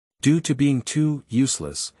Due to being too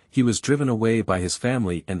useless, he was driven away by his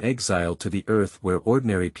family and exiled to the earth where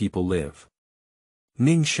ordinary people live.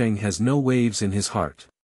 Ning Sheng has no waves in his heart.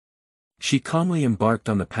 She calmly embarked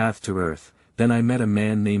on the path to earth. Then I met a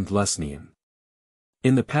man named Lusnian.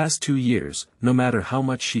 In the past 2 years, no matter how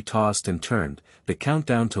much she tossed and turned, the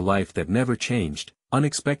countdown to life that never changed,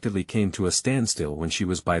 unexpectedly came to a standstill when she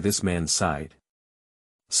was by this man's side.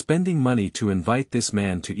 Spending money to invite this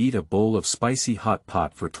man to eat a bowl of spicy hot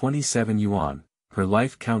pot for 27 yuan, her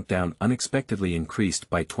life countdown unexpectedly increased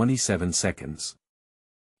by 27 seconds.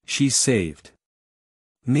 She's saved.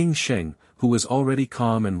 Ning Sheng, who was already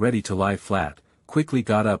calm and ready to lie flat, quickly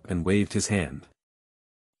got up and waved his hand.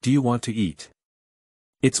 Do you want to eat?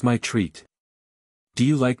 It's my treat. Do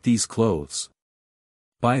you like these clothes?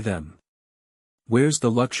 Buy them. Where's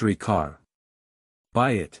the luxury car?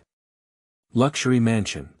 Buy it. Luxury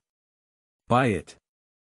mansion. Buy it.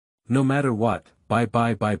 No matter what,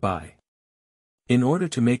 buy. In order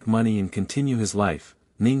to make money and continue his life,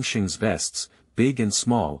 Ning Sheng's vests, big and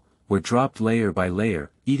small, were dropped layer by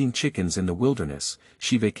layer. Eating chickens in the wilderness,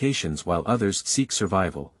 she vacations while others seek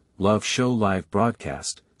survival. Love show live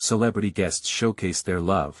broadcast, celebrity guests showcase their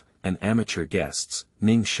love, and amateur guests,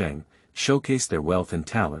 Ning Sheng, showcase their wealth and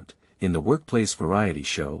talent. In the workplace variety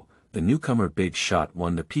show, the newcomer Big Shot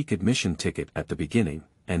won the peak admission ticket at the beginning,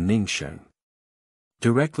 and Ning Sheng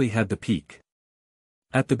directly had the peak.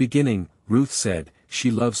 At the beginning, Ruth said,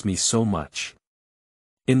 "She loves me so much."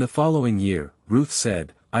 In the following year, Ruth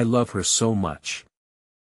said, "I love her so much."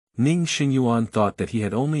 Ning Xingyuan thought that he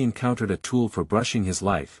had only encountered a tool for brushing his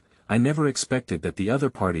life. I never expected that the other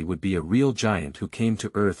party would be a real giant who came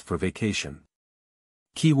to Earth for vacation.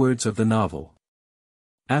 Keywords of the novel.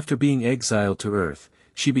 After being exiled to Earth,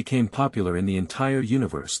 she became popular in the entire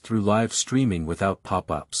universe through live streaming without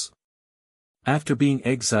pop-ups. After being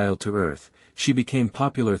exiled to Earth, she became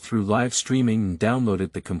popular through live streaming and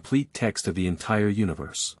downloaded the complete text of the entire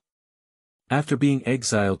universe. After being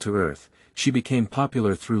exiled to Earth, she became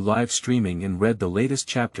popular through live streaming and read the latest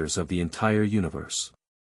chapters of the entire universe.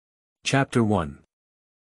 Chapter 1.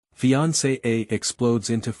 Fiancé A explodes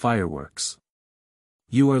into fireworks.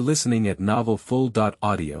 You are listening at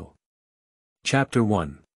novelfull.audio. Chapter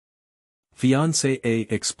 1. Fiancé A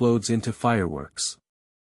explodes into fireworks.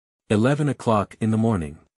 11 o'clock in the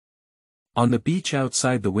morning. On the beach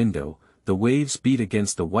outside the window, the waves beat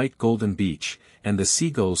against the white golden beach, and the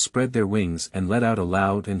seagulls spread their wings and let out a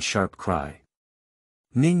loud and sharp cry.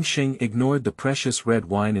 Ning Sheng ignored the precious red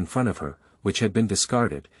wine in front of her, which had been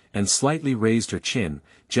discarded, and slightly raised her chin,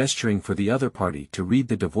 gesturing for the other party to read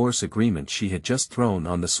the divorce agreement she had just thrown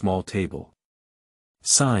on the small table.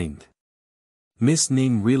 Signed. Miss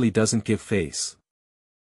Ning really doesn't give face.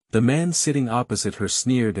 The man sitting opposite her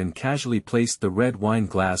sneered and casually placed the red wine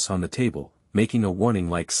glass on the table, making a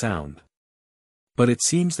warning-like sound. But it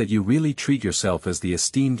seems that you really treat yourself as the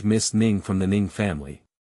esteemed Miss Ning from the Ning family.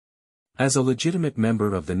 As a legitimate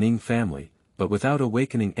member of the Ning family, but without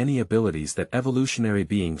awakening any abilities that evolutionary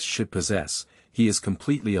beings should possess, he is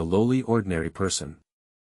completely a lowly ordinary person.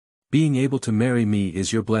 Being able to marry me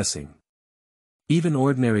is your blessing. Even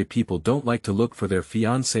ordinary people don't like to look for their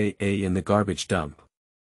fiancé A in the garbage dump.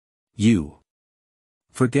 You.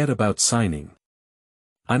 Forget about signing.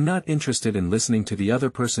 I'm not interested in listening to the other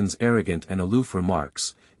person's arrogant and aloof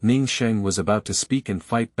remarks. Ning Sheng was about to speak and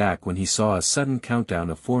fight back when he saw a sudden countdown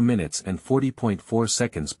of 4 minutes and 40.4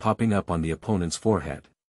 seconds popping up on the opponent's forehead.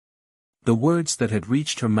 The words that had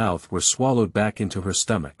reached her mouth were swallowed back into her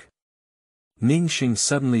stomach. Ning Sheng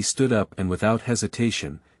suddenly stood up and without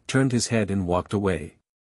hesitation, turned his head and walked away.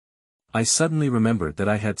 I suddenly remembered that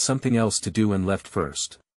I had something else to do and left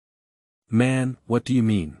first. Man, what do you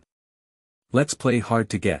mean? Let's play hard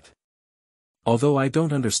to get. Although I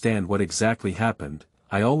don't understand what exactly happened,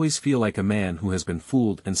 I always feel like a man who has been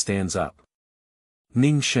fooled and stands up.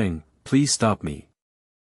 Ning Sheng, please stop me.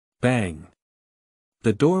 Bang.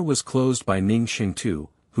 The door was closed by Ning Sheng too,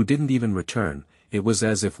 who didn't even return. It was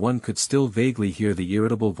as if one could still vaguely hear the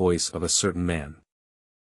irritable voice of a certain man.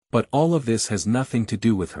 But all of this has nothing to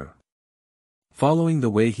do with her. Following the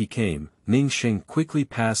way he came, Ning Sheng quickly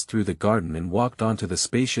passed through the garden and walked onto the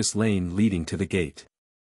spacious lane leading to the gate.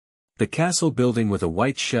 The castle building with a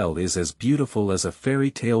white shell is as beautiful as a fairy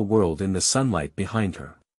tale world in the sunlight behind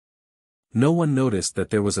her. No one noticed that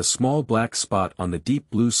there was a small black spot on the deep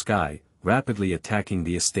blue sky, rapidly attacking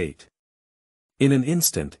the estate. In an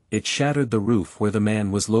instant, it shattered the roof where the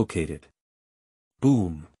man was located.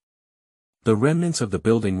 Boom! The remnants of the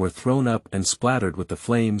building were thrown up and splattered with the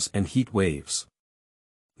flames and heat waves.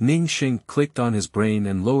 Ning Sheng clicked on his brain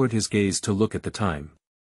and lowered his gaze to look at the time.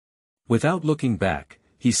 Without looking back,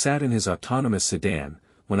 he sat in his autonomous sedan,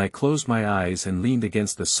 when I closed my eyes and leaned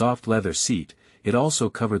against the soft leather seat, it also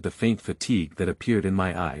covered the faint fatigue that appeared in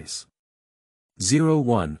my eyes.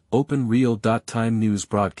 01, Open Real-Time News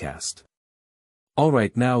Broadcast.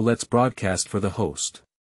 Alright, now let's broadcast for the host.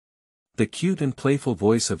 The cute and playful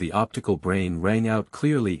voice of the optical brain rang out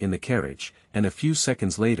clearly in the carriage, and a few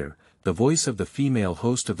seconds later, the voice of the female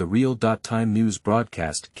host of the Real-Time News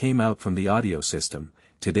broadcast came out from the audio system.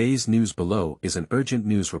 Today's news below is an urgent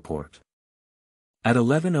news report. At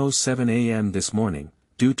 11:07 a.m. this morning,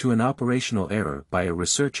 due to an operational error by a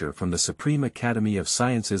researcher from the Supreme Academy of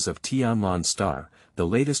Sciences of Tianlong Star, the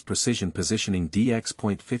latest precision positioning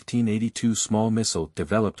DX.1582 small missile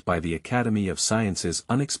developed by the Academy of Sciences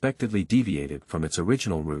unexpectedly deviated from its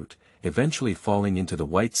original route, eventually falling into the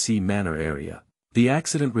White Sea Manor area. The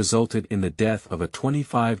accident resulted in the death of a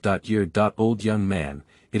 25-year-old young man.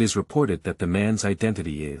 It is reported that the man's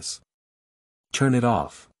identity is. Turn it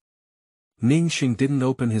off. Ning Sheng didn't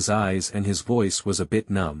open his eyes and his voice was a bit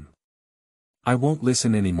numb. I won't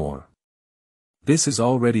listen anymore. This is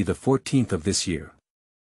already the 14th of this year.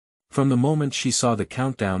 From the moment she saw the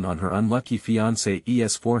countdown on her unlucky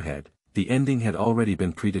fiancé's forehead, the ending had already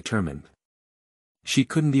been predetermined. She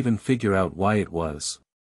couldn't even figure out why it was.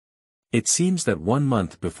 It seems that 1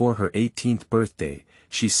 month before her 18th birthday,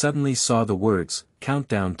 she suddenly saw the words,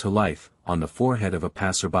 "Countdown to Life," on the forehead of a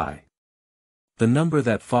passerby. The number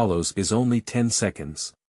that follows is only 10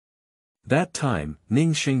 seconds. That time,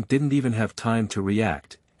 Ning Sheng didn't even have time to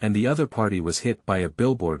react, and the other party was hit by a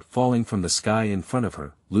billboard falling from the sky in front of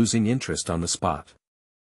her, losing interest on the spot.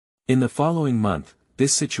 In the following month,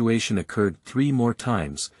 this situation occurred 3 more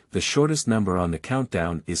times. The shortest number on the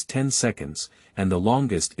countdown is 10 seconds, and the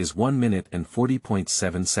longest is 1 minute and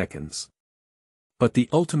 40.7 seconds. But the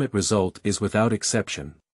ultimate result is without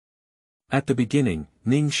exception. At the beginning,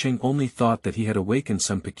 Ning Sheng only thought that he had awakened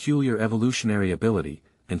some peculiar evolutionary ability,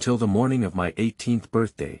 until the morning of my 18th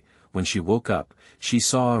birthday, when she woke up, she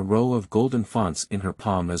saw a row of golden fonts in her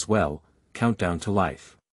palm as well, "Countdown to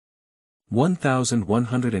Life."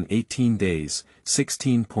 1118 days,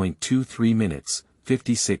 16.23 minutes,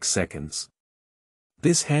 56 seconds.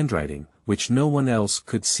 This handwriting, which no one else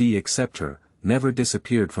could see except her, never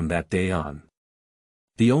disappeared from that day on.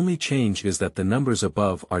 The only change is that the numbers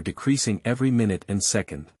above are decreasing every minute and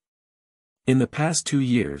second. In the past 2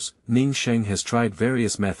 years, Ning Sheng has tried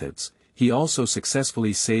various methods. He also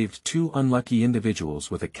successfully saved 2 unlucky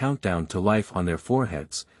individuals with a countdown to life on their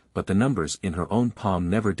foreheads, but the numbers in her own palm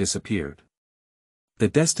never disappeared. The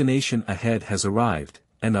destination ahead has arrived,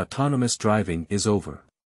 and autonomous driving is over.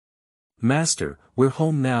 Master, we're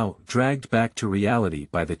home now. Dragged back to reality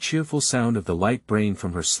by the cheerful sound of the light brain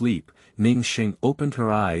from her sleep, Ning Sheng opened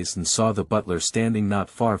her eyes and saw the butler standing not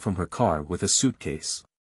far from her car with a suitcase.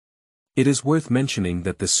 It is worth mentioning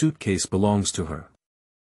that the suitcase belongs to her.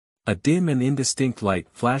 A dim and indistinct light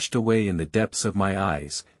flashed away in the depths of my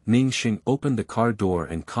eyes. Ning Sheng opened the car door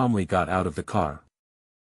and calmly got out of the car.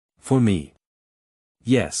 For me.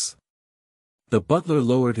 Yes. The butler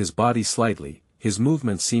lowered his body slightly. His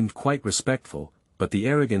movement seemed quite respectful, but the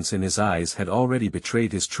arrogance in his eyes had already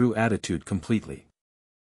betrayed his true attitude completely.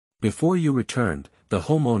 Before you returned, the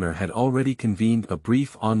homeowner had already convened a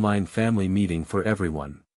brief online family meeting for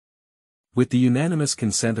everyone. With the unanimous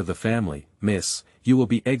consent of the family, Miss, you will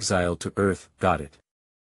be exiled to Earth. Got it.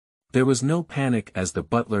 There was no panic as the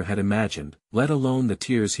butler had imagined, let alone the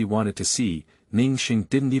tears he wanted to see. Ning Sheng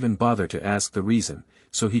didn't even bother to ask the reason,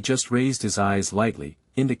 so he just raised his eyes lightly,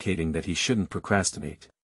 indicating that he shouldn't procrastinate.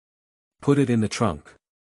 Put it in the trunk.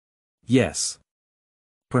 Yes.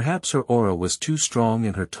 Perhaps her aura was too strong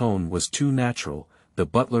and her tone was too natural. The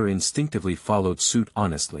butler instinctively followed suit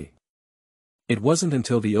honestly. It wasn't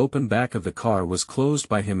until the open back of the car was closed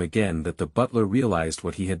by him again that the butler realized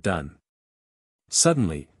what he had done.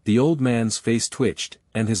 Suddenly, the old man's face twitched,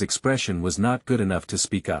 and his expression was not good enough to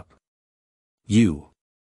speak up. You.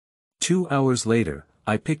 2 hours later,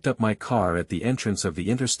 I picked up my car at the entrance of the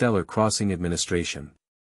Interstellar Crossing Administration.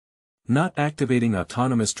 Not activating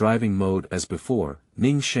autonomous driving mode as before,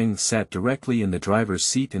 Ning Sheng sat directly in the driver's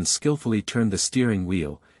seat and skillfully turned the steering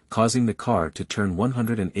wheel, causing the car to turn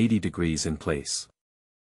 180 degrees in place.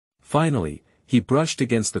 Finally, he brushed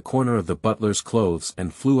against the corner of the butler's clothes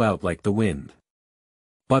and flew out like the wind.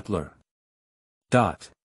 Butler.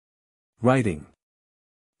 Writing.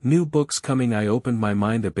 New books coming. I opened my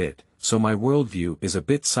mind a bit, so my worldview is a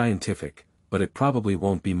bit scientific, but it probably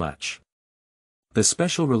won't be much. The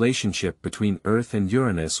special relationship between Earth and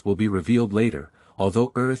Uranus will be revealed later.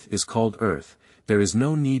 Although Earth is called Earth, there is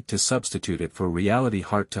no need to substitute it for reality.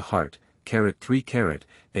 Heart to heart, 3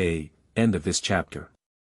 A, end of this chapter.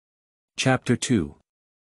 Chapter 2.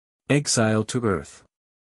 Exile to Earth.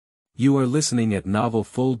 You are listening at Novel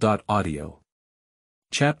Full. Audio.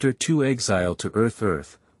 Chapter 2 Exile to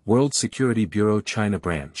Earth, World Security Bureau China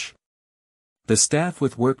Branch. The staff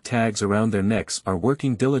with work tags around their necks are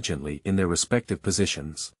working diligently in their respective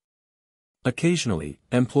positions. Occasionally,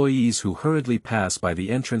 employees who hurriedly pass by the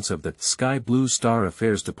entrance of the Sky Blue Star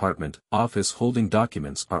Affairs Department office holding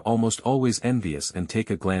documents are almost always envious and take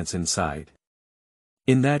a glance inside.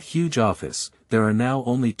 In that huge office, there are now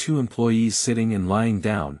only 2 employees sitting and lying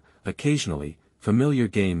down. Occasionally, familiar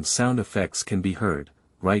game sound effects can be heard,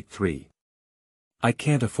 right 3. I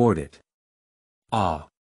can't afford it. Ah.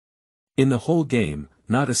 In the whole game,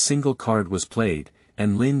 not a single card was played,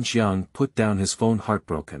 and Ning Sheng put down his phone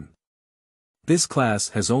heartbroken. This class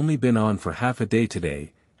has only been on for half a day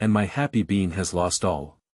today, and my happy bean has lost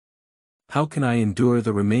all. How can I endure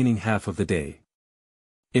the remaining half of the day?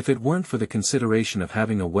 If it weren't for the consideration of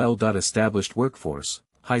having a well-established workforce,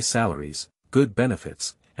 high salaries, good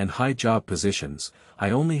benefits, and high job positions, I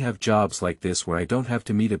only have jobs like this where I don't have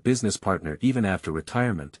to meet a business partner even after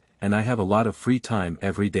retirement, and I have a lot of free time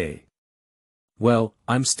every day. Well,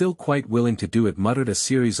 I'm still quite willing to do it. Muttered a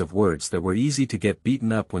series of words that were easy to get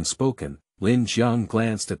beaten up when spoken. Ning Sheng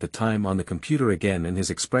glanced at the time on the computer again and his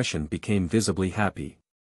expression became visibly happy.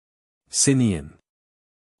 Lusnian.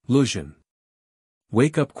 Lusnian.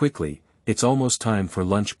 Wake up quickly, it's almost time for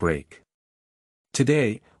lunch break.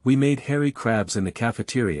 Today, we made hairy crabs in the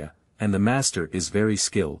cafeteria, and the master is very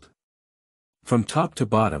skilled. From top to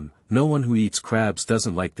bottom, no one who eats crabs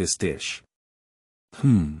doesn't like this dish.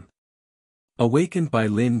 Awakened by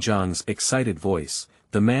Ning Sheng's excited voice,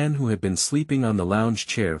 the man who had been sleeping on the lounge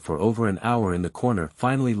chair for over an hour in the corner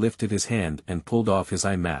finally lifted his hand and pulled off his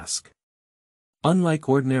eye mask. Unlike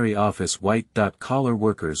ordinary office white-collar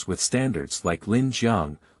workers with standards like Ning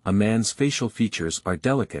Sheng, a man's facial features are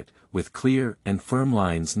delicate, with clear and firm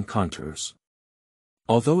lines and contours.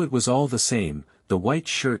 Although it was all the same, the white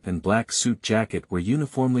shirt and black suit jacket were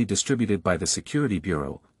uniformly distributed by the Security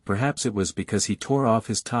Bureau. Perhaps it was because he tore off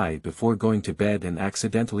his tie before going to bed and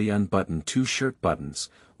accidentally unbuttoned 2 shirt buttons.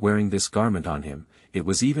 Wearing this garment on him, it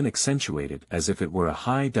was even accentuated as if it were a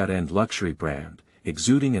high-end luxury brand,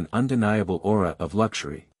 exuding an undeniable aura of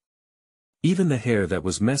luxury. Even the hair that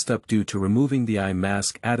was messed up due to removing the eye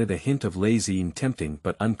mask added a hint of lazy and tempting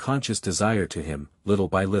but unconscious desire to him, little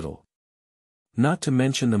by little. Not to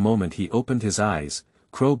mention the moment he opened his eyes,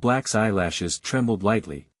 Crow Black's eyelashes trembled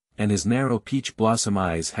lightly, and his narrow peach blossom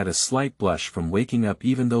eyes had a slight blush from waking up.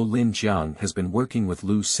 Even though Ning Sheng has been working with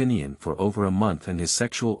Lusnian for over a month and his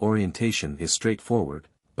sexual orientation is straightforward,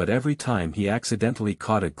 but every time he accidentally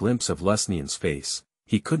caught a glimpse of Lusnian's face,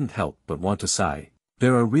 he couldn't help but want to sigh.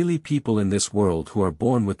 There are really people in this world who are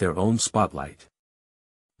born with their own spotlight.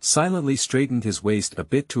 Silently straightened his waist a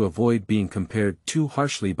bit to avoid being compared too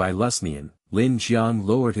harshly by Lusnian, Ning Sheng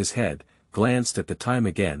lowered his head, glanced at the time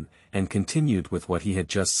again, and continued with what he had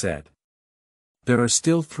just said. There are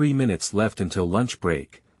still 3 minutes left until lunch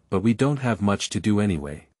break, but we don't have much to do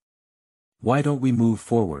anyway. Why don't we move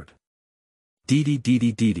forward?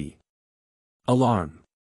 Dee. Alarm.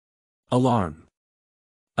 Alarm.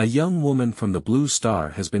 A young woman from the Blue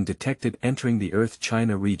Star has been detected entering the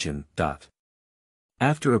Earth-China region.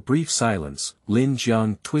 After a brief silence, Ning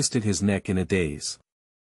Sheng twisted his neck in a daze.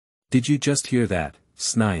 Did you just hear that,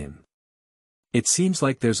 Lusnian? It seems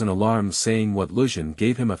like there's an alarm saying what. Lusnian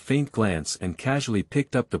gave him a faint glance and casually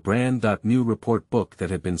picked up the brand-new report book that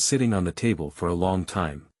had been sitting on the table for a long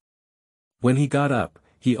time. When he got up,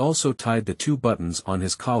 he also tied the 2 buttons on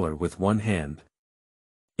his collar with one hand.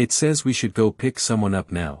 It says we should go pick someone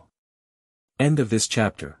up now. End of this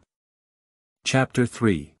chapter. Chapter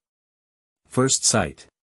 3. First Sight.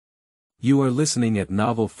 You are listening at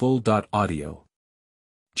Novel Full. Audio.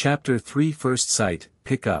 Chapter 3 First Sight,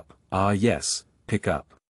 Pick Up. Ah yes, pick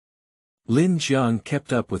up. Ning Sheng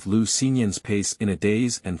kept up with Lusnian's pace in a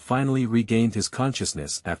daze and finally regained his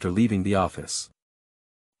consciousness after leaving the office.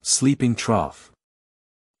 Sleeping trough.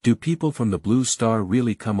 Do people from the Blue Star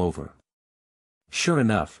really come over? Sure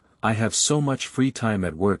enough, I have so much free time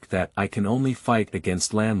at work that I can only fight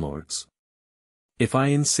against landlords. If I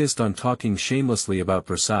insist on talking shamelessly about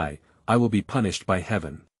Versailles, I will be punished by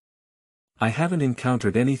heaven. I haven't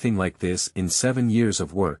encountered anything like this in 7 years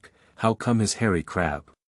of work. How come his hairy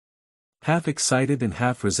crab? Half excited and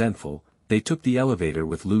half resentful, they took the elevator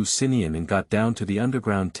with Lusnian and got down to the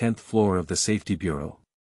underground 10th floor of the Safety Bureau.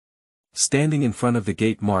 Standing in front of the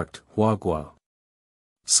gate marked, Huagua.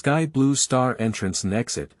 Sky Blue Star entrance and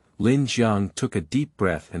exit, Ning Sheng took a deep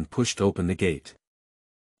breath and pushed open the gate.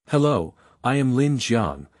 Hello, I am Ning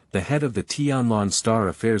Sheng, the head of the Tianlong Star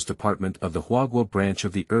Affairs Department of the Huagua branch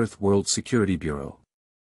of the Earth World Security Bureau.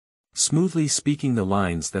 smoothly speaking the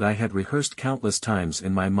lines that I had rehearsed countless times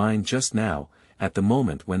in my mind just now. At the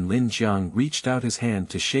moment when Lin Jiang reached out his hand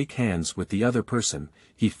to shake hands with the other person,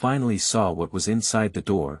 he finally saw what was inside the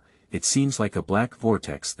door. It seems like a black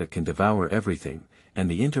vortex that can devour everything, and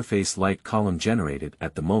the interface light column generated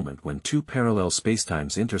at the moment when two parallel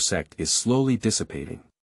spacetimes intersect is slowly dissipating.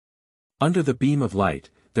 Under the beam of light,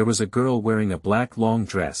 there was a girl wearing a black long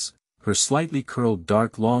dress, her slightly curled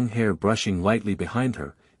dark long hair brushing lightly behind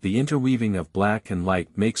her. The interweaving of black and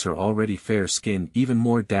light makes her already fair skin even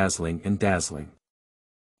more dazzling and dazzling.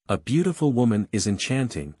 A beautiful woman is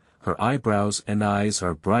enchanting, her eyebrows and eyes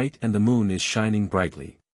are bright and the moon is shining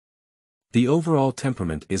brightly. The overall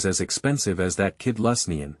temperament is as expensive as that kid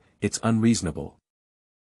Lusnian. It's unreasonable.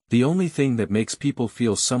 The only thing that makes people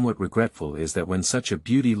feel somewhat regretful is that when such a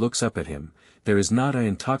beauty looks up at him, there is not an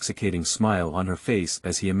intoxicating smile on her face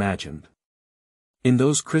as he imagined. In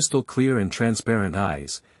those crystal clear and transparent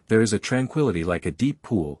eyes, there is a tranquility like a deep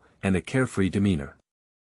pool, and a carefree demeanor.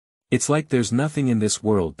 It's like there's nothing in this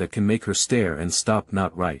world that can make her stare and stop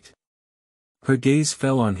not right. Her gaze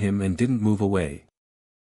fell on him and didn't move away.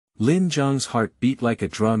 Lin Jiang's heart beat like a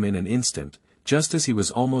drum in an instant, just as he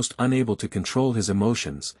was almost unable to control his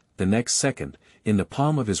emotions. The next second, in the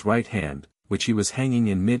palm of his right hand, which he was hanging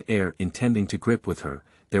in mid-air intending to grip with her,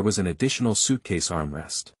 there was an additional suitcase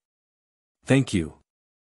armrest. "Thank you."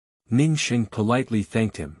 Ning Sheng politely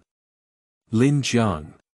thanked him. Lin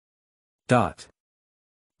Jiang.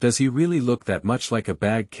 Does he really look that much like a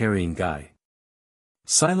bag-carrying guy?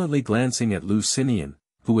 Silently glancing at Lusnian,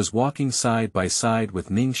 who was walking side by side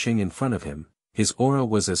with Ning Sheng in front of him, his aura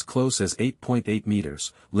was as close as 8.8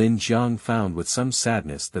 meters, Lin Jiang found with some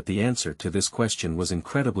sadness that the answer to this question was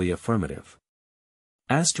incredibly affirmative.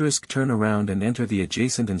 Turn around and enter the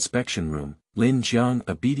adjacent inspection room. Lin Jiang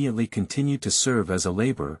obediently continued to serve as a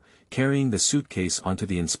laborer, carrying the suitcase onto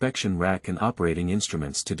the inspection rack and operating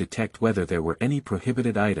instruments to detect whether there were any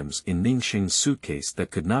prohibited items in Ning Sheng's suitcase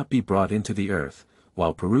that could not be brought into the earth.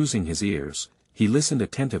 While perusing his ears, he listened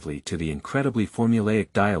attentively to the incredibly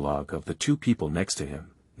formulaic dialogue of the two people next to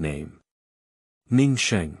him. Name: Ning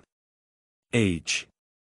Sheng. Age: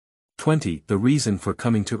 20. The reason for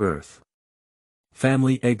coming to Earth: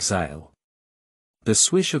 family exile. The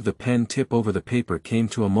swish of the pen tip over the paper came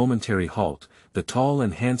to a momentary halt. The tall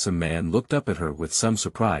and handsome man looked up at her with some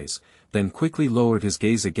surprise, then quickly lowered his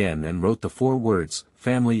gaze again and wrote the 4 words,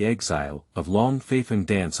 "Family exile," of long Feifeng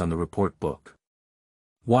dance on the report book.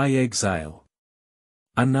 Why exile?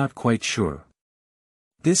 I'm not quite sure.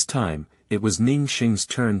 This time, it was Ning Sheng's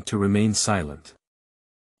turn to remain silent.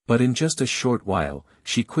 But in just a short while,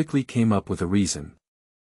 she quickly came up with a reason.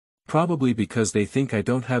 Probably because they think I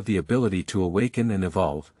don't have the ability to awaken and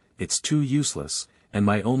evolve. It's too useless, and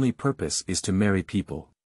my only purpose is to marry people.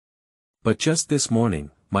 But just this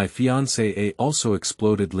morning, my fiancé also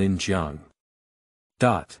exploded. Lin Jiang.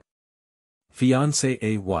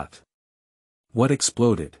 Fiancé what? What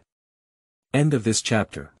exploded? End of this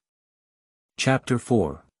chapter. Chapter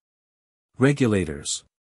 4. Regulators.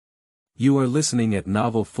 You are listening at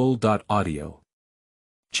novelfull.audio.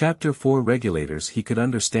 Chapter 4. Regulators. He could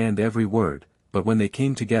understand every word, but when they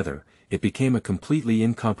came together, it became a completely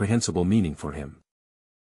incomprehensible meaning for him.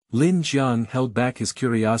 Lin Jiang held back his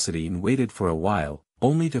curiosity and waited for a while,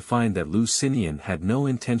 only to find that Lusnian had no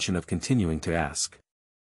intention of continuing to ask.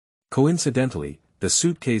 Coincidentally, the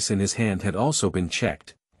suitcase in his hand had also been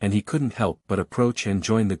checked, and he couldn't help but approach and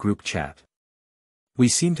join the group chat. We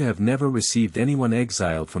seem to have never received anyone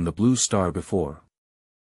exiled from the Blue Star before.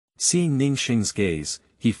 Seeing Ning Sheng's gaze,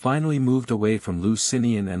 he finally moved away from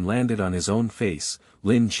Lusnian and landed on his own face.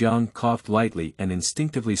 Lin Jiang coughed lightly and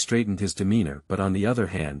instinctively straightened his demeanor. But on the other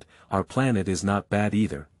hand, our planet is not bad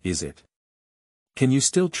either, is it? Can you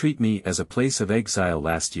still treat me as a place of exile?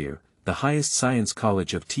 Last year, the highest science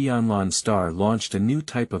college of Tianlan Star launched a new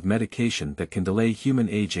type of medication that can delay human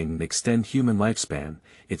aging and extend human lifespan.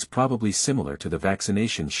 It's probably similar to the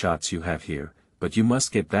vaccination shots you have here, but you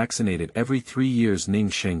must get vaccinated every 3 years. Ning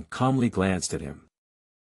Sheng calmly glanced at him.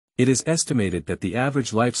 It is estimated that the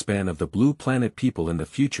average lifespan of the blue planet people in the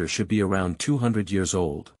future should be around 200 years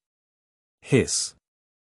old. Hiss.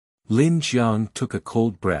 Lin Jiang took a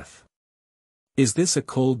cold breath. Is this a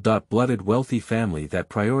cold-blooded wealthy family that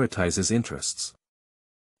prioritizes interests?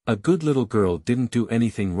 A good little girl didn't do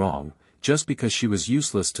anything wrong. Just because she was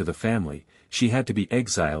useless to the family, she had to be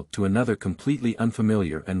exiled to another completely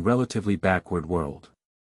unfamiliar and relatively backward world.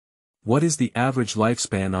 What is the average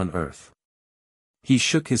lifespan on Earth? He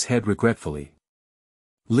shook his head regretfully.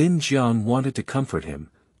 Lin Jiang wanted to comfort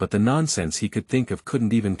him, but the nonsense he could think of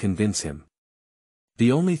couldn't even convince him.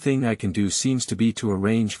 The only thing I can do seems to be to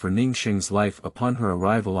arrange for Ning Sheng's life upon her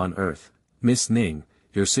arrival on Earth. Miss Ning,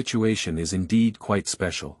 your situation is indeed quite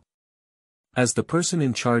special. As the person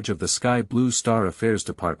in charge of the Sky Blue Star Affairs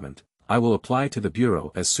Department, I will apply to the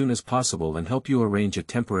Bureau as soon as possible and help you arrange a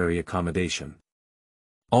temporary accommodation.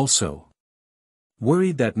 Also,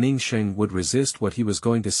 worried that Ning Sheng would resist what he was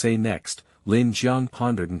going to say next, Lin Jiang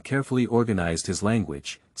pondered and carefully organized his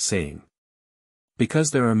language, saying,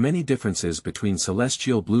 because there are many differences between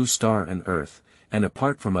Celestial Blue Star and Earth, and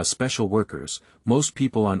apart from us special workers, most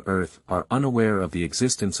people on Earth are unaware of the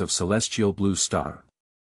existence of Celestial Blue Star.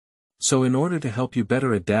 So in order to help you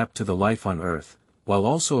better adapt to the life on Earth, while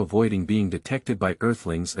also avoiding being detected by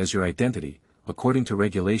Earthlings as your identity, according to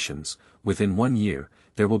regulations, within 1 year,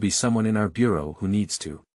 there will be someone in our bureau who needs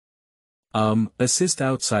to assist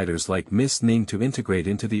outsiders like Miss Ning to integrate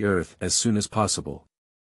into the Earth as soon as possible.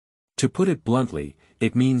 To put it bluntly,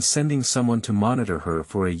 it means sending someone to monitor her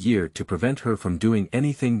for a year to prevent her from doing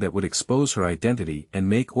anything that would expose her identity and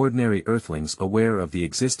make ordinary Earthlings aware of the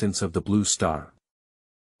existence of the Blue Star.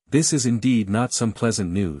 This is indeed not some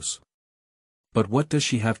pleasant news. But what does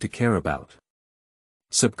she have to care about?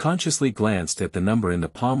 Subconsciously glanced at the number in the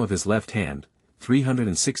palm of his left hand,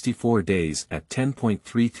 364 days at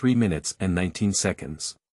 10.33 minutes and 19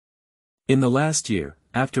 seconds. In the last year,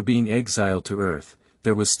 after being exiled to Earth,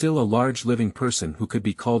 there was still a large living person who could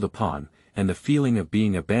be called upon, and the feeling of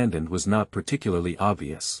being abandoned was not particularly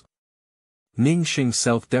obvious. Ning Sheng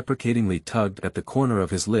self-deprecatingly tugged at the corner of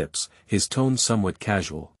his lips, his tone somewhat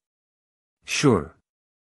casual. Sure.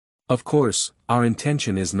 Of course, our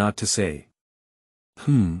intention is not to say.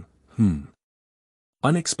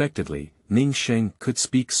 Unexpectedly, Ning Sheng could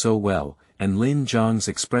speak so well, and Lin Jiang's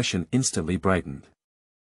expression instantly brightened.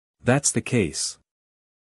 That's the case.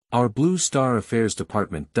 Our Blue Star Affairs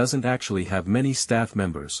Department doesn't actually have many staff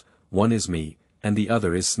members, one is me, and the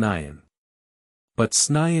other is Lusnian. But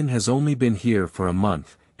Lusnian has only been here for a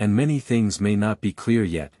month, and many things may not be clear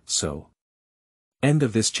yet, so. End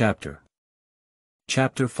of this chapter.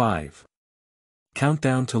 Chapter 5.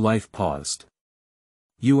 Countdown to Life Paused.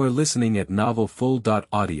 You are listening at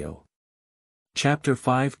novelfull.audio. Chapter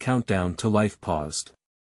 5 Countdown to Life Paused.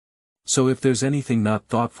 So if there's anything not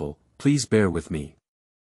thoughtful, please bear with me.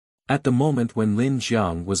 At the moment when Lin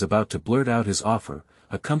Jiang was about to blurt out his offer,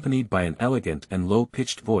 accompanied by an elegant and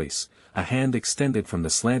low-pitched voice, a hand extended from the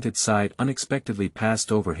slanted side unexpectedly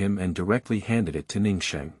passed over him and directly handed it to Ning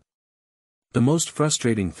Sheng. The most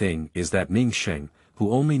frustrating thing is that Ning Sheng,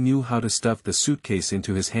 who only knew how to stuff the suitcase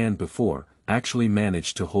into his hand before, actually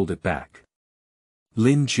managed to hold it back.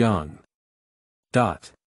 Lin Jiang.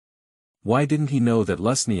 Why didn't he know that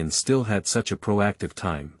Lusnian still had such a proactive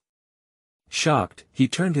time? Shocked, he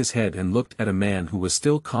turned his head and looked at a man who was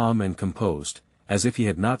still calm and composed, as if he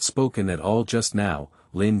had not spoken at all just now.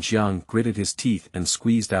 Lin Jiang gritted his teeth and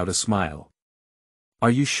squeezed out a smile. Are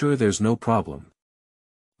you sure there's no problem?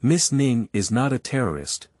 Miss Ning is not a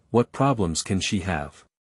terrorist, what problems can she have?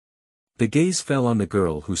 The gaze fell on the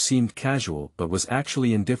girl who seemed casual but was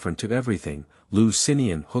actually indifferent to everything.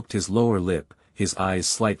 Lusnian hooked his lower lip, his eyes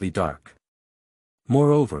slightly dark.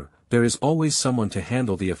 Moreover, there is always someone to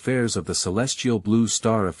handle the affairs of the Celestial Blue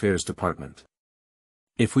Star Affairs Department.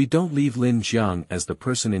 If we don't leave Lin Jiang as the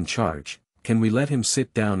person in charge, can we let him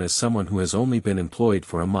sit down as someone who has only been employed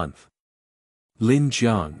for a month? Lin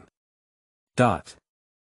Jiang.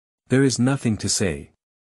 There is nothing to say.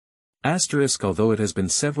 Although it has been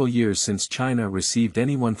several years since China received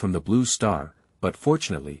anyone from the Blue Star, but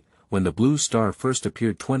fortunately, when the Blue Star first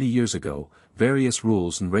appeared 20 years ago, various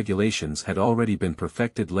rules and regulations had already been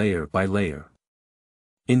perfected layer by layer.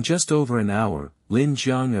 In just over an hour, Lin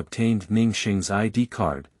Jiang obtained Ning Sheng's ID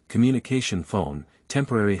card, communication phone,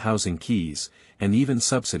 temporary housing keys, and even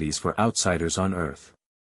subsidies for outsiders on Earth.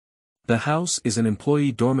 The house is an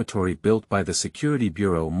employee dormitory built by the Security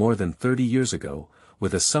Bureau more than 30 years ago,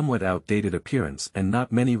 with a somewhat outdated appearance and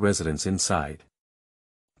not many residents inside.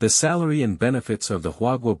 The salary and benefits of the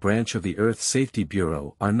Huaguo branch of the Earth Safety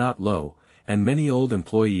Bureau are not low, and many old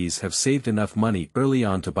employees have saved enough money early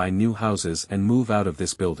on to buy new houses and move out of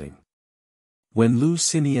this building. When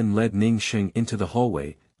Lusnian led Ning Sheng into the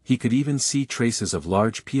hallway, he could even see traces of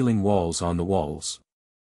large peeling walls on the walls.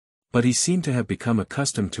 But he seemed to have become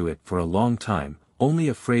accustomed to it for a long time, only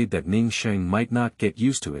afraid that Ning Sheng might not get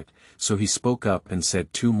used to it, so he spoke up and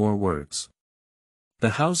said 2 more words.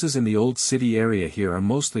 The houses in the old city area here are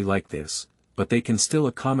mostly like this, but they can still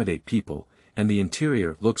accommodate people, and the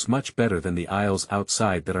interior looks much better than the aisles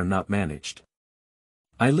outside that are not managed.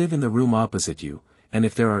 I live in the room opposite you, and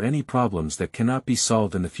if there are any problems that cannot be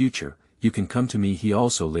solved in the future, you can come to me. He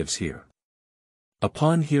also lives here.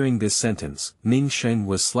 Upon hearing this sentence, Ning Sheng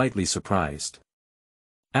was slightly surprised.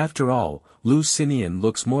 After all, Lusnian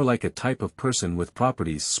looks more like a type of person with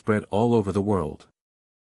properties spread all over the world.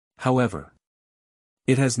 However,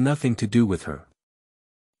 it has nothing to do with her.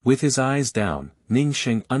 With his eyes down, Ning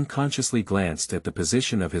Sheng unconsciously glanced at the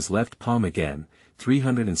position of his left palm again,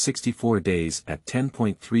 364 days at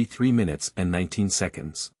 10.33 minutes and 19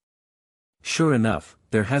 seconds. Sure enough,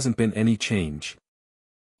 there hasn't been any change.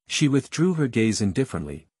 She withdrew her gaze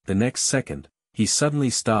indifferently. The next second, he suddenly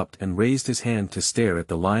stopped and raised his hand to stare at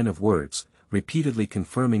the line of words, repeatedly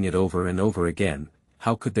confirming it over and over again.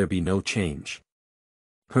 How could there be no change?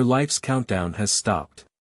 Her life's countdown has stopped.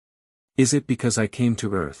 Is it because I came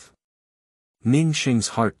to Earth? Ning Sheng's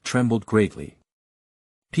heart trembled greatly.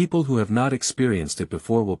 People who have not experienced it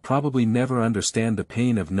before will probably never understand the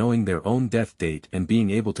pain of knowing their own death date and being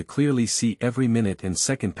able to clearly see every minute and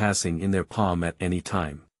second passing in their palm at any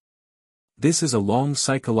time. This is a long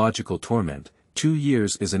psychological torment. 2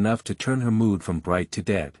 years is enough to turn her mood from bright to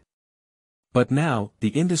dead. But now, the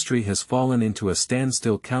industry has fallen into a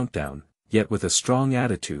standstill countdown, yet with a strong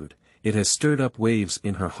attitude, it has stirred up waves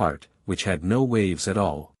in her heart, which had no waves at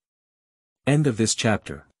all. End of this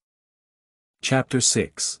chapter. Chapter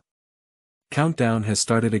 6. Countdown has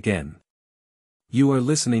started again. You are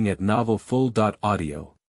listening at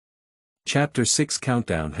novelfull.audio. Chapter 6.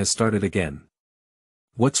 Countdown has started again.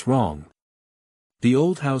 What's wrong? The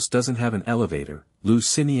old house doesn't have an elevator.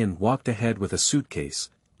 Lusnian walked ahead with a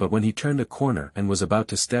suitcase, but when he turned a corner and was about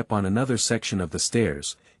to step on another section of the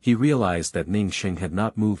stairs, he realized that Ning Sheng had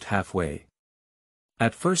not moved halfway.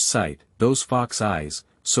 At first sight, those fox eyes,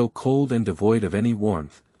 so cold and devoid of any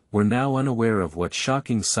warmth, were now unaware of what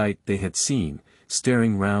shocking sight they had seen,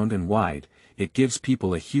 staring round and wide. It gives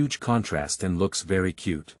people a huge contrast and looks very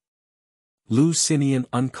cute. Lusnian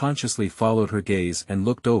unconsciously followed her gaze and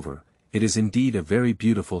looked over. It is indeed a very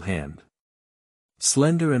beautiful hand.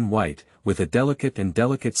 Slender and white, with a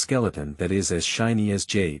delicate skeleton that is as shiny as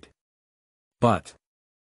jade. But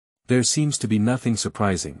there seems to be nothing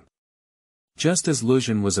surprising. Just as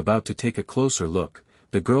Lusnian was about to take a closer look,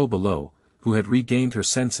 the girl below, who had regained her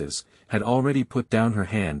senses, had already put down her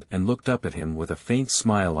hand and looked up at him with a faint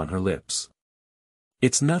smile on her lips.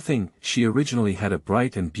 It's nothing. She originally had a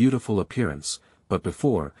bright and beautiful appearance, but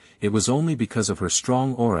before, it was only because of her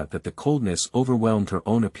strong aura that the coldness overwhelmed her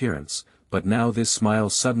own appearance, but now this smile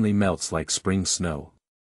suddenly melts like spring snow.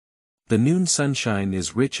 The noon sunshine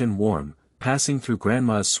is rich and warm, passing through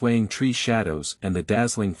Grandma's swaying tree shadows and the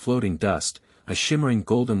dazzling floating dust. A shimmering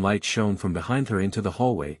golden light shone from behind her into the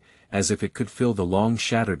hallway, as if it could fill the long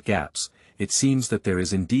shattered gaps. It seems that there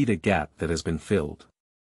is indeed a gap that has been filled.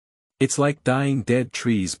 It's like dying dead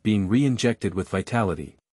trees being re-injected with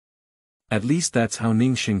vitality. At least that's how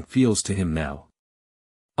Ning Sheng feels to him now.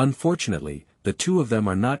 Unfortunately, the two of them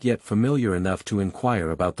are not yet familiar enough to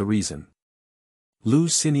inquire about the reason.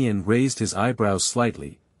 Lusnian raised his eyebrows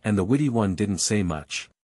slightly, and the witty one didn't say much.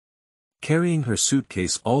 Carrying her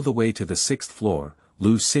suitcase all the way to the 6th floor,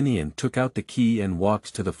 Lusnian took out the key and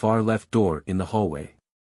walked to the far left door in the hallway.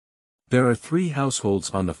 There are 3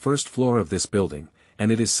 households on the 1st floor of this building,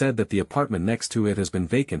 and it is said that the apartment next to it has been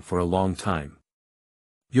vacant for a long time.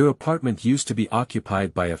 Your apartment used to be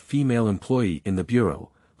occupied by a female employee in the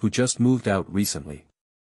bureau, who just moved out recently.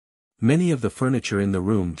 Many of the furniture in the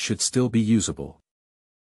room should still be usable.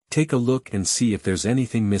 Take a look and see if there's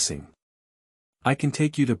anything missing. I can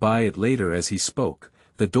take you to buy it later. As he spoke,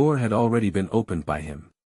 the door had already been opened by him.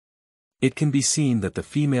 It can be seen that the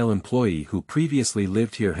female employee who previously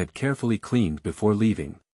lived here had carefully cleaned before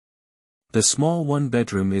leaving. The small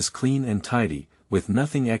 1-bedroom is clean and tidy, with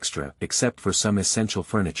nothing extra except for some essential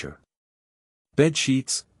furniture. Bed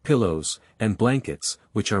sheets, pillows, and blankets,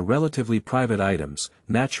 which are relatively private items,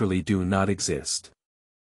 naturally do not exist.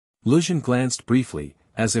 Lusnian glanced briefly,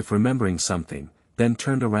 as if remembering something, then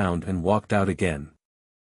turned around and walked out again.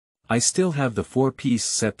 I still have the 4-piece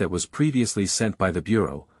set that was previously sent by the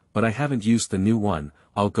bureau, but I haven't used the new one.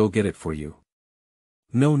 I'll go get it for you.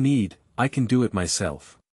 No need, I can do it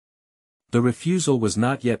myself. The refusal was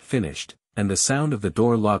not yet finished, and the sound of the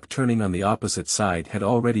door lock turning on the opposite side had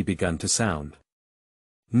already begun to sound.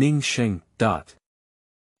 Ning Sheng.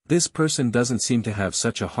 This person doesn't seem to have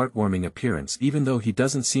such a heartwarming appearance, even though he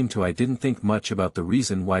doesn't seem to. I didn't think much about the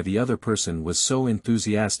reason why the other person was so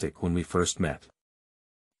enthusiastic when we first met.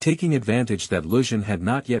 Taking advantage that Lusnian had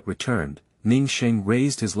not yet returned, Ning Sheng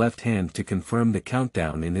raised his left hand to confirm the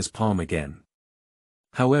countdown in his palm again.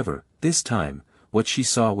 However, this time, what she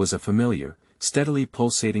saw was a familiar, steadily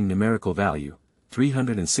pulsating numerical value,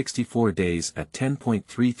 364 days at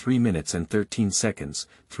 10.33 minutes and 13 seconds,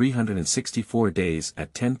 364 days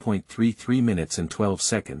at 10.33 minutes and 12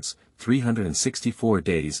 seconds, 364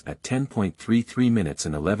 days at 10.33 minutes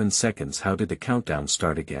and 11 seconds. How did the countdown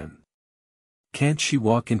start again? Can't she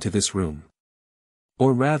walk into this room?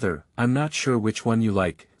 Or rather, I'm not sure which one you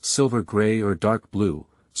like, silver gray or dark blue,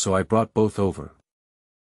 so I brought both over.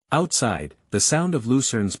 Outside, the sound of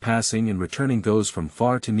lucernes passing and returning goes from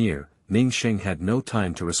far to near. Ning Sheng had no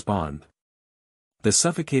time to respond. The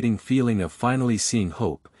suffocating feeling of finally seeing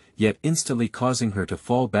hope, yet instantly causing her to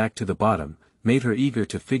fall back to the bottom, made her eager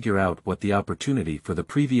to figure out what the opportunity for the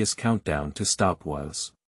previous countdown to stop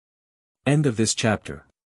was. End of this chapter.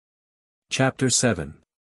 Chapter 7.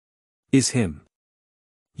 Is him.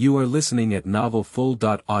 You are listening at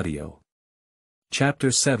novelfull.audio.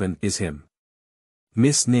 Chapter 7 is him.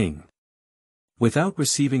 Miss Ning. Without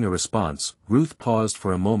receiving a response, Ruth paused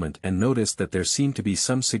for a moment and noticed that there seemed to be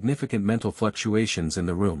some significant mental fluctuations in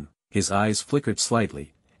the room. His eyes flickered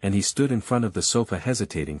slightly, and he stood in front of the sofa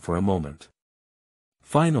hesitating for a moment.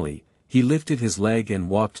 Finally, he lifted his leg and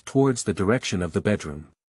walked towards the direction of the bedroom.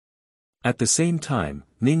 At the same time,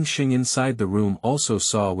 Ning Sheng inside the room also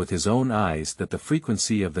saw with his own eyes that the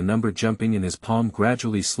frequency of the number jumping in his palm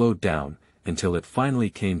gradually slowed down, until it finally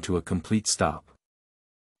came to a complete stop.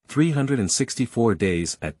 364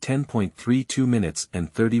 days at 10.32 minutes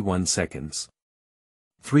and 31 seconds.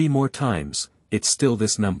 3 more times, it's still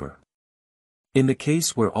this number. In the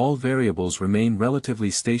case where all variables remain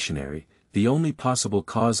relatively stationary, the only possible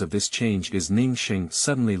cause of this change is Ning Sheng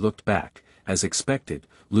suddenly looked back. As expected,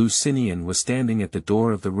 Lusnian was standing at the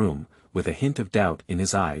door of the room, with a hint of doubt in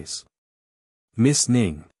his eyes. Miss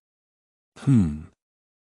Ning.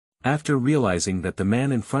 After realizing that the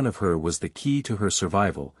man in front of her was the key to her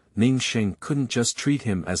survival, Ning Sheng couldn't just treat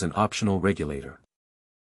him as an optional regulator.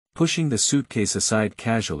 Pushing the suitcase aside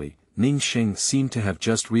casually, Ning Sheng seemed to have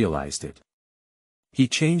just realized it. He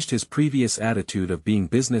changed his previous attitude of being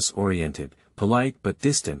business-oriented, polite but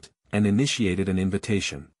distant, and initiated an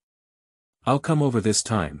invitation. I'll come over this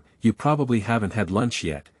time. You probably haven't had lunch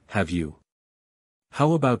yet, have you?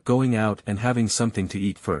 How about going out and having something to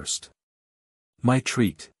eat first? My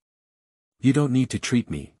treat. You don't need to treat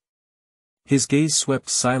me. His gaze swept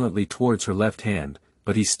silently towards her left hand,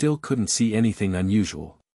 but he still couldn't see anything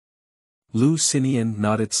unusual. Lusnian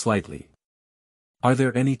nodded slightly. Are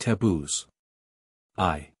there any taboos?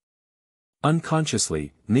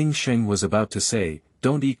 Unconsciously, Ning Sheng was about to say,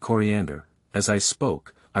 don't eat coriander. As I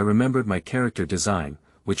spoke, I remembered my character design,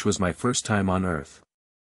 which was my first time on Earth.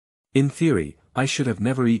 In theory, I should have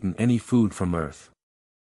never eaten any food from Earth.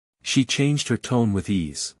 She changed her tone with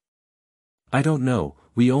ease. I don't know,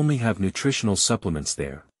 we only have nutritional supplements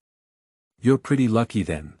there. You're pretty lucky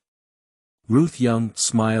then. Ruth Young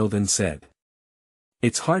smiled and said.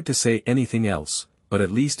 It's hard to say anything else, but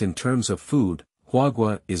at least in terms of food,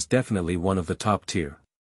 Huagua is definitely one of the top tier.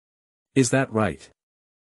 Is that right?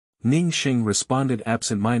 Ning Sheng responded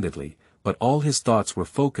absent-mindedly, but all his thoughts were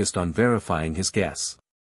focused on verifying his guess.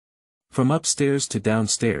 From upstairs to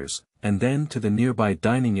downstairs, and then to the nearby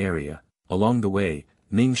dining area, along the way,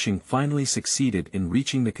 Ning Sheng finally succeeded in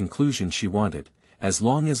reaching the conclusion she wanted. As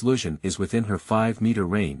long as Lusnian is within her 5-meter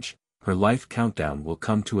range, her life countdown will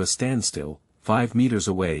come to a standstill. 5 meters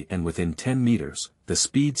away and within 10 meters, the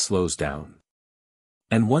speed slows down.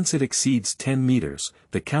 And once it exceeds 10 meters,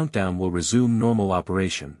 the countdown will resume normal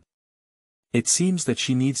operation. It seems that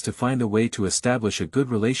she needs to find a way to establish a good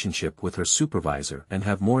relationship with her supervisor and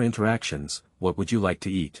have more interactions. What would you like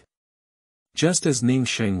to eat? Just as Ning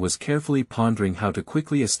Sheng was carefully pondering how to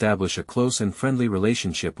quickly establish a close and friendly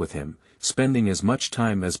relationship with him, spending as much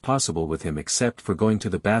time as possible with him except for going to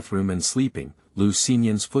the bathroom and sleeping,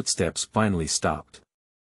 Lusnian's footsteps finally stopped.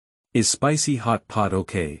 Is spicy hot pot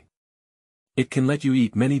okay? It can let you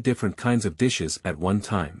eat many different kinds of dishes at one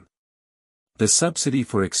time. The subsidy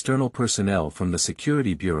for external personnel from the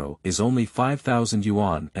Security Bureau is only 5,000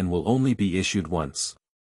 yuan and will only be issued once.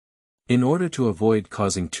 In order to avoid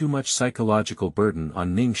causing too much psychological burden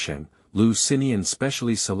on Ning Sheng, Lusnian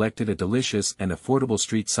specially selected a delicious and affordable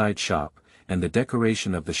street-side shop, and the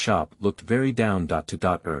decoration of the shop looked very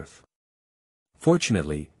down-to-earth.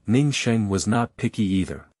 Fortunately, Ning Sheng was not picky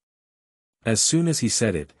either. As soon as he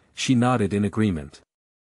said it, she nodded in agreement.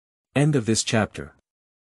 End of this chapter.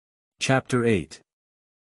 Chapter 8.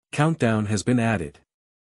 Countdown has been added.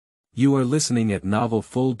 You are listening at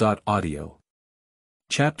novelfull.audio.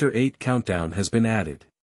 Chapter 8 Countdown has been added.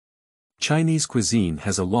 Chinese cuisine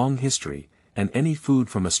has a long history, and any food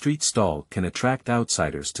from a street stall can attract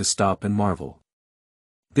outsiders to stop and marvel.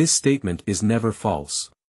 This statement is never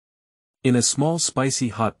false. In a small spicy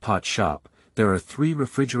hot pot shop, there are 3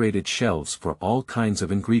 refrigerated shelves for all kinds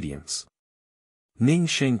of ingredients. Ning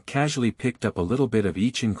Sheng casually picked up a little bit of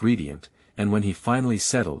each ingredient, and when he finally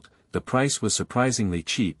settled, the price was surprisingly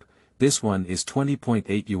cheap. This one is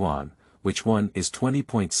 20.8 yuan, which one is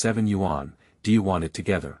 20.7 yuan, do you want it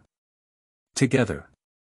together? Together.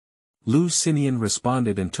 Lusnian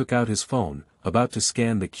responded and took out his phone, about to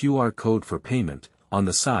scan the QR code for payment. On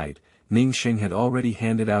the side, Ning Sheng had already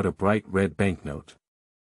handed out a bright red banknote.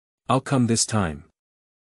 I'll come this time.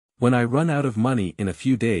 When I run out of money in a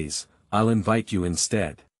few days, I'll invite you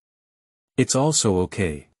instead. It's also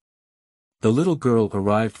okay. The little girl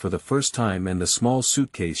arrived for the first time and the small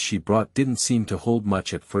suitcase she brought didn't seem to hold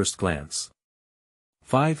much at first glance.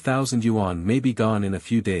 5,000 yuan may be gone in a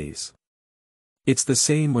few days. It's the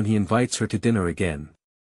same when he invites her to dinner again.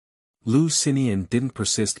 Lusnian didn't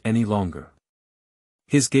persist any longer.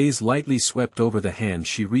 His gaze lightly swept over the hand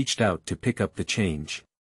she reached out to pick up the change.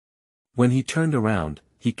 When he turned around,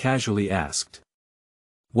 he casually asked,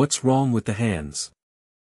 "What's wrong with the hands?"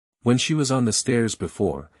 When she was on the stairs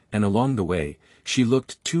before, and along the way, she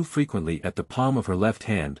looked too frequently at the palm of her left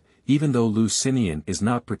hand. Even though Lusnian is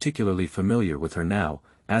not particularly familiar with her now,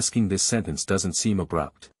 asking this sentence doesn't seem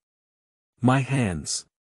abrupt. My hands.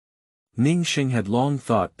 Ning Sheng had long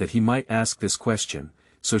thought that he might ask this question,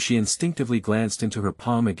 so she instinctively glanced into her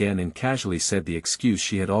palm again and casually said the excuse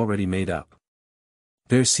she had already made up.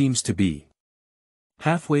 There seems to be.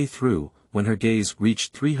 Halfway through, when her gaze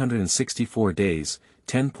reached 364 days,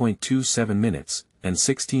 10.27 minutes, and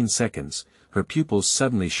 16 seconds, her pupils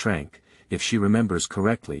suddenly shrank. If she remembers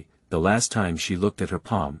correctly, the last time she looked at her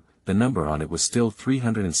palm, the number on it was still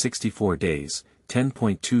 364 days,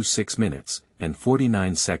 10.26 minutes, and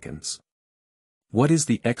 49 seconds. What is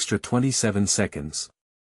the extra 27 seconds?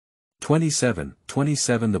 27.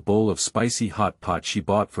 The bowl of spicy hot pot she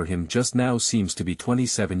bought for him just now seems to be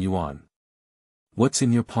 27 yuan. What's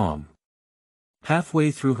in your palm?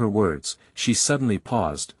 Halfway through her words, she suddenly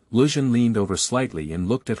paused. Lusnian leaned over slightly and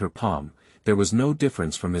looked at her palm. There was no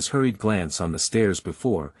difference from his hurried glance on the stairs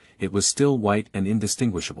before, it was still white and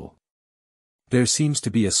indistinguishable. There seems to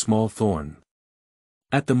be a small thorn.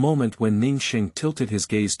 At the moment when Ning Sheng tilted his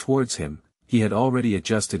gaze towards him, he had already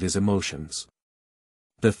adjusted his emotions.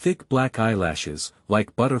 The thick black eyelashes,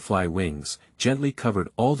 like butterfly wings, gently covered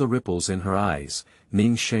all the ripples in her eyes.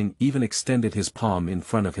 Ning Sheng even extended his palm in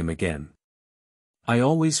front of him again. I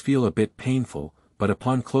always feel a bit painful, but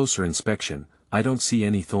upon closer inspection, I don't see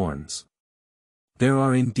any thorns. There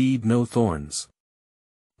are indeed no thorns.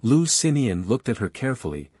 Lusnian looked at her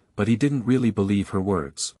carefully, but he didn't really believe her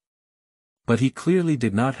words. But he clearly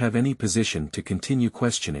did not have any position to continue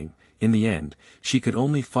questioning. In the end, she could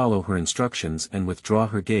only follow her instructions and withdraw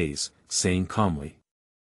her gaze, saying calmly,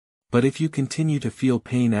 "But if you continue to feel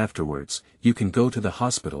pain afterwards, you can go to the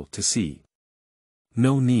hospital to see."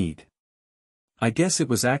 "No need. I guess it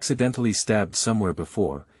was accidentally stabbed somewhere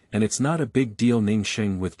before, and it's not a big deal." Ning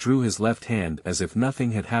Sheng withdrew his left hand as if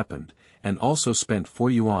nothing had happened, and also spent 4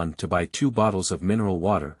 yuan to buy 2 bottles of mineral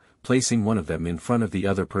water, placing one of them in front of the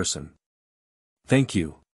other person. "Thank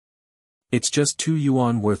you. It's just 2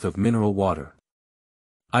 yuan worth of mineral water.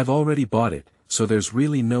 I've already bought it, so there's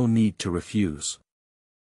really no need to refuse."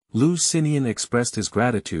 Lusnian expressed his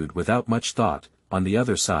gratitude without much thought. On the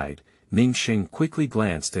other side, Ning Sheng quickly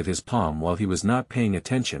glanced at his palm while he was not paying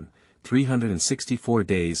attention. 364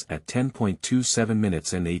 days at 10.27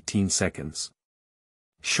 minutes and 18 seconds.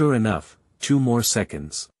 Sure enough, 2 more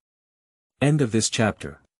seconds. End of this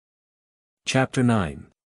chapter. Chapter 9.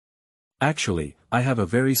 Actually, I have a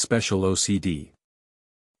very special OCD.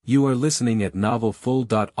 You are listening at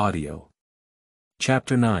novelfull.audio.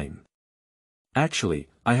 Chapter 9. Actually,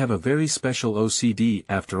 I have a very special OCD.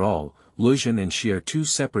 After all, Lusnian and she are 2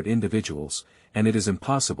 separate individuals, and it is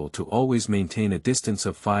impossible to always maintain a distance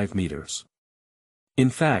of 5 meters.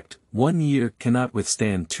 In fact, 1 year cannot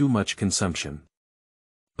withstand too much consumption.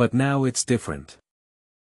 But now it's different.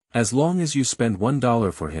 As long as you spend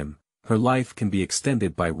 $1 for him, her life can be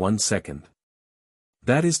extended by 1 second.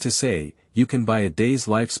 That is to say, you can buy a day's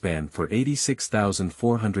lifespan for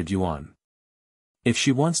 86,400 yuan. If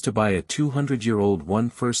she wants to buy a 200-year-old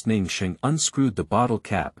one. First, Ning Sheng unscrewed the bottle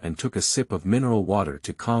cap and took a sip of mineral water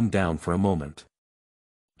to calm down for a moment.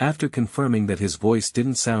 After confirming that his voice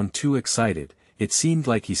didn't sound too excited, it seemed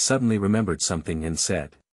like he suddenly remembered something and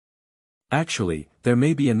said, "Actually, there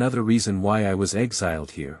may be another reason why I was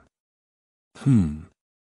exiled here."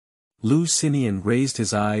 Lusnian raised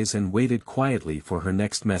his eyes and waited quietly for her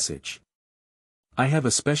next message. "I have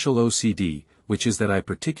a special OCD, which is that I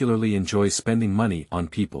particularly enjoy spending money on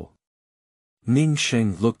people." Ning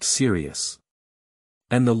Sheng looked serious.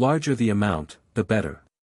 "And the larger the amount, the better.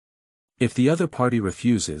 If the other party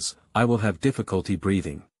refuses, I will have difficulty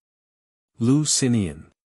breathing.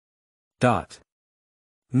 Lusnian.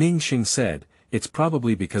 Ning Sheng said, it's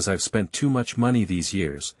probably because I've spent too much money these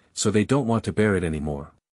years, so they don't want to bear it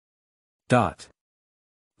anymore.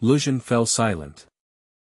 Lusnian fell silent.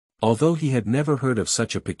 Although he had never heard of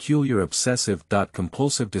such a peculiar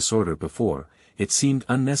obsessive-compulsive disorder before, it seemed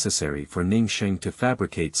unnecessary for Ning Sheng to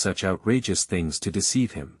fabricate such outrageous things to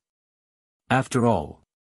deceive him. After all,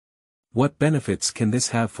 what benefits can this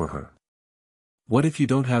have for her? What if you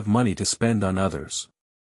don't have money to spend on others?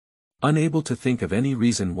 Unable to think of any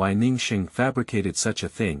reason why Ning Sheng fabricated such a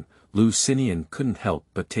thing, Lusnian couldn't help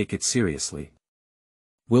but take it seriously.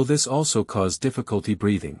 Will this also cause difficulty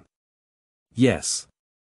breathing? Yes.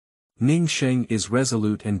 Ning Sheng is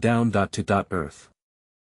resolute and down to earth.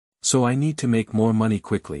 So I need to make more money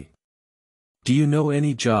quickly. Do you know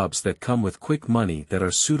any jobs that come with quick money that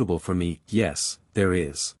are suitable for me? Yes, there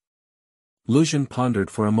is. Lusnian pondered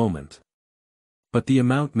for a moment. But the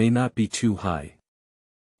amount may not be too high.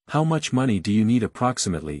 How much money do you need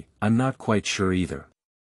approximately? I'm not quite sure either.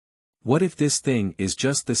 What if this thing is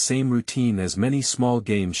just the same routine as many small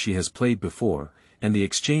games she has played before, and the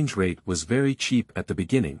exchange rate was very cheap at the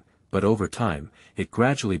beginning, but over time, it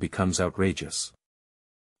gradually becomes outrageous?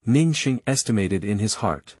 Ning Sheng estimated in his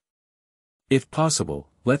heart. If possible,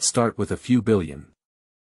 let's start with a few billion.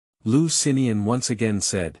 Lusnian once again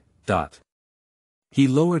said, He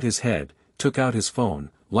lowered his head, took out his phone,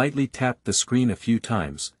 lightly tapped the screen a few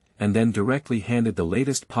times, and then directly handed the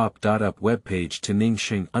latest pop-up webpage to Ning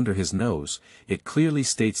Sheng under his nose. It clearly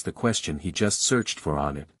states the question he just searched for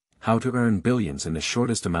on it: how to earn billions in the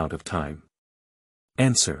shortest amount of time.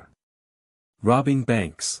 Answer: robbing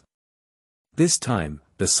banks. This time,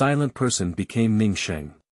 the silent person became Ning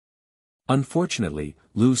Sheng. Unfortunately,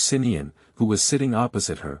 Lusnian, who was sitting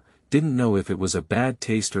opposite her, didn't know if it was a bad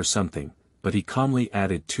taste or something, but he calmly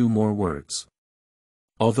added two more words.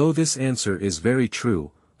 Although this answer is very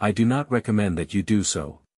true, I do not recommend that you do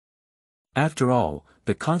so. After all,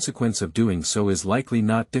 the consequence of doing so is likely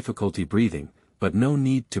not difficulty breathing, but no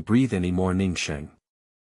need to breathe anymore. Ning Sheng.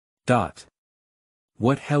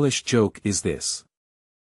 What hellish joke is this?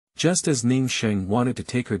 Just as Ning Sheng wanted to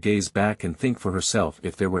take her gaze back and think for herself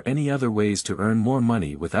if there were any other ways to earn more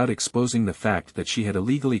money without exposing the fact that she had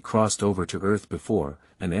illegally crossed over to Earth before,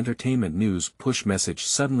 an entertainment news push message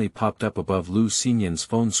suddenly popped up above Lusnian's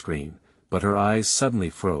phone screen, but her eyes suddenly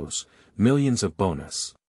froze. Millions of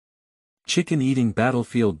bonus. Chicken-eating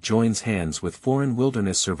battlefield joins hands with Foreign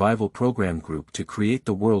Wilderness Survival Program Group to create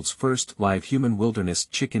the world's first live human wilderness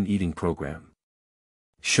chicken-eating program.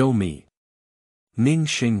 Show me. Ning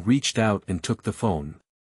Sheng reached out and took the phone.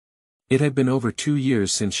 It had been over 2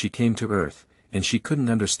 years since she came to Earth, and she couldn't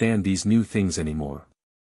understand these new things anymore.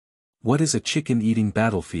 What is a chicken-eating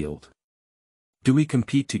battlefield? Do we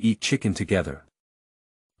compete to eat chicken together?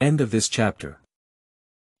 End of this chapter.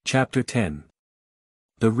 Chapter 10.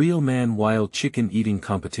 The Real Man Wild Chicken Eating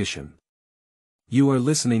Competition. You are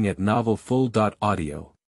listening at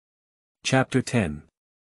novelfull.audio. Chapter 10.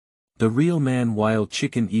 The Real Man Wild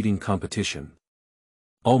Chicken Eating Competition.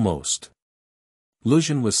 Almost.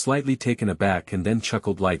 Lusnian was slightly taken aback and then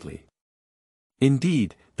chuckled lightly.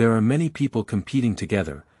 Indeed, there are many people competing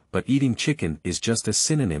together, but eating chicken is just a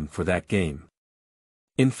synonym for that game.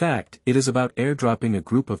 In fact, it is about airdropping a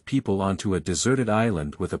group of people onto a deserted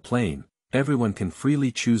island with a plane. Everyone can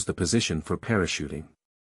freely choose the position for parachuting.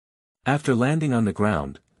 After landing on the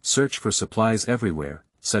ground, search for supplies everywhere,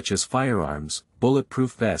 such as firearms,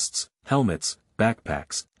 bulletproof vests, helmets,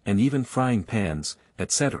 backpacks, and even frying pans,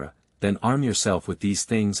 etc., then arm yourself with these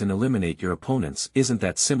things and eliminate your opponents. Isn't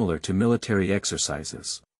that similar to military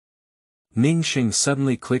exercises? Ning Sheng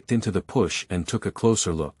suddenly clicked into the push and took a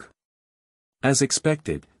closer look. As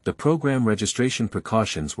expected, the program registration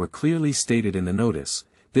precautions were clearly stated in the notice.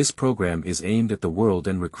 This program is aimed at the world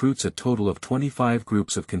and recruits a total of 25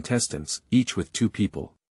 groups of contestants, each with 2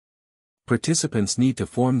 people. Participants need to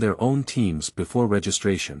form their own teams before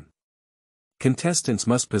registration. Contestants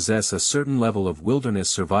must possess a certain level of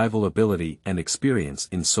wilderness survival ability and experience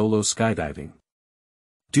in solo skydiving.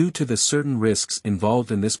 Due to the certain risks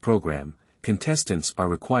involved in this program, contestants are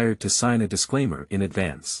required to sign a disclaimer in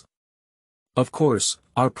advance. Of course,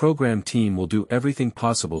 our program team will do everything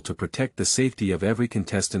possible to protect the safety of every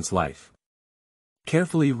contestant's life.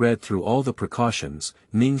 Carefully read through all the precautions,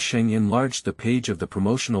 Ning Sheng enlarged the page of the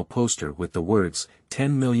promotional poster with the words,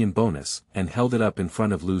 10 million bonus, and held it up in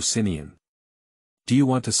front of Lusnian. Do you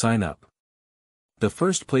want to sign up? The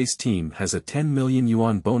first place team has a 10 million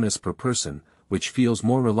yuan bonus per person, which feels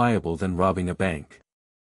more reliable than robbing a bank.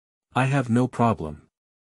 I have no problem.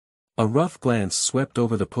 A rough glance swept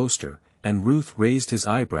over the poster, and Ruth raised his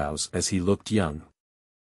eyebrows as he looked young.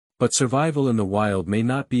 But survival in the wild may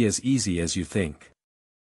not be as easy as you think.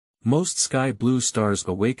 Most sky blue stars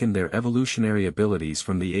awaken their evolutionary abilities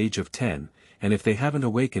from the age of 10, and if they haven't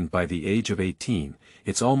awakened by the age of 18,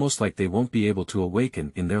 it's almost like they won't be able to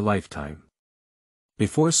awaken in their lifetime.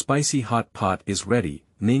 Before spicy hot pot is ready,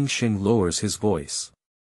 Ning Sheng lowers his voice.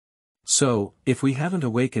 So, if we haven't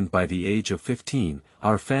awakened by the age of 15,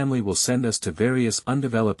 our family will send us to various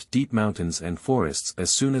undeveloped deep mountains and forests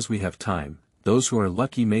as soon as we have time. Those who are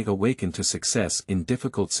lucky may awaken to success in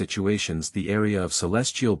difficult situations. The area of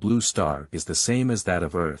celestial blue star is the same as that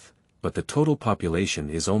of Earth, but the total population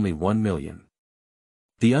is only 1 million.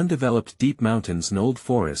 The undeveloped deep mountains and old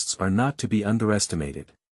forests are not to be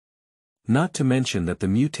underestimated. Not to mention that the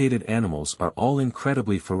mutated animals are all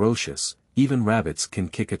incredibly ferocious, even rabbits can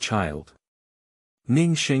kick a child.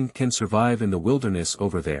 Ning Sheng can survive in the wilderness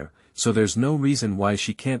over there, so there's no reason why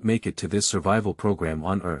she can't make it to this survival program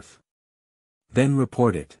on Earth. Then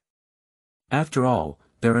report it. After all,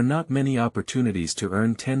 there are not many opportunities to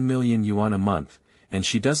earn 10 million yuan a month, and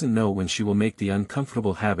she doesn't know when she will make the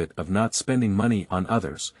uncomfortable habit of not spending money on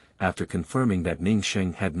others. After confirming that Ning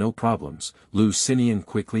Sheng had no problems, Lusnian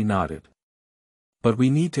quickly nodded. But we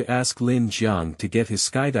need to ask Lin Jiang to get his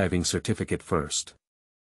skydiving certificate first.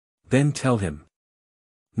 Then tell him.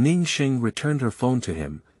 Ning Sheng returned her phone to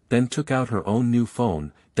him, then took out her own new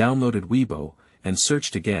phone, downloaded Weibo, and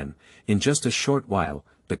searched again. In just a short while,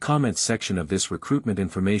 the comments section of this recruitment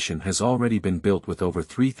information has already been built with over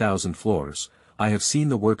 3,000 floors. I have seen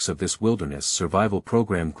the works of this wilderness survival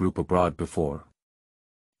program group abroad before.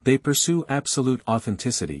 They pursue absolute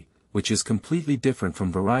authenticity, which is completely different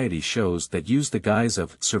from variety shows that use the guise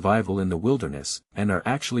of survival in the wilderness, and are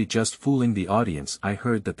actually just fooling the audience. I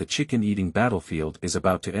heard that the chicken-eating battlefield is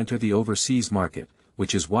about to enter the overseas market,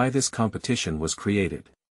 which is why this competition was created.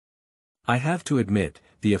 I have to admit,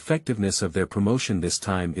 the effectiveness of their promotion this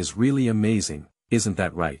time is really amazing, isn't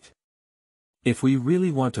that right? If we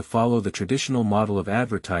really want to follow the traditional model of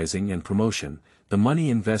advertising and promotion, the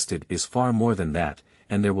money invested is far more than that,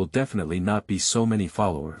 and there will definitely not be so many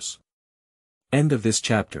followers. End of this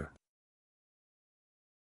chapter.